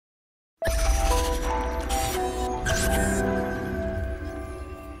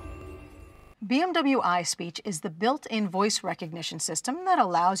BMW iSpeech is the built-in voice recognition system that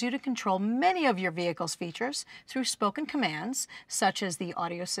allows you to control many of your vehicle's features through spoken commands, such as the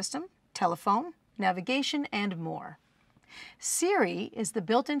audio system, telephone, navigation, and more. Siri is the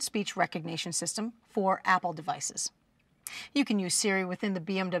built-in speech recognition system for Apple devices. You can use Siri within the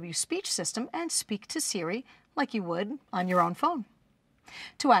BMW speech system and speak to Siri like you would on your own phone.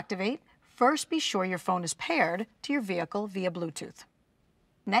 To activate, first be sure your phone is paired to your vehicle via Bluetooth.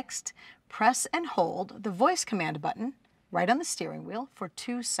 Next, press and hold the voice command button right on the steering wheel for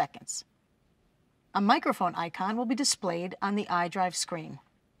 2 seconds. A microphone icon will be displayed on the iDrive screen.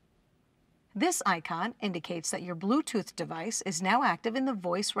 This icon indicates that your Bluetooth device is now active in the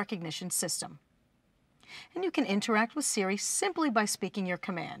voice recognition system. And you can interact with Siri simply by speaking your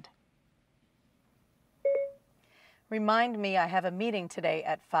command. Remind me I have a meeting today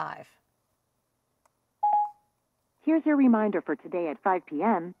at 5. Here's your reminder for today at 5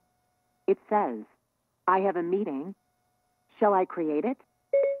 p.m. It says, I have a meeting. Shall I create it?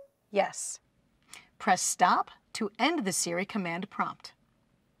 Yes. Press stop to end the Siri command prompt.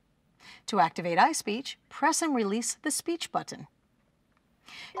 To activate iSpeech, press and release the speech button.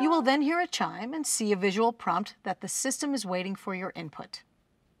 You will then hear a chime and see a visual prompt that the system is waiting for your input.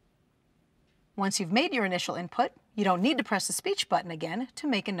 Once you've made your initial input, you don't need to press the speech button again to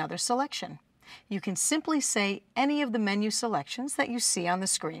make another selection. You can simply say any of the menu selections that you see on the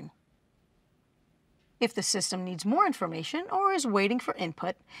screen. If the system needs more information or is waiting for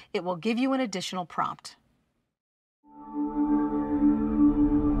input, it will give you an additional prompt.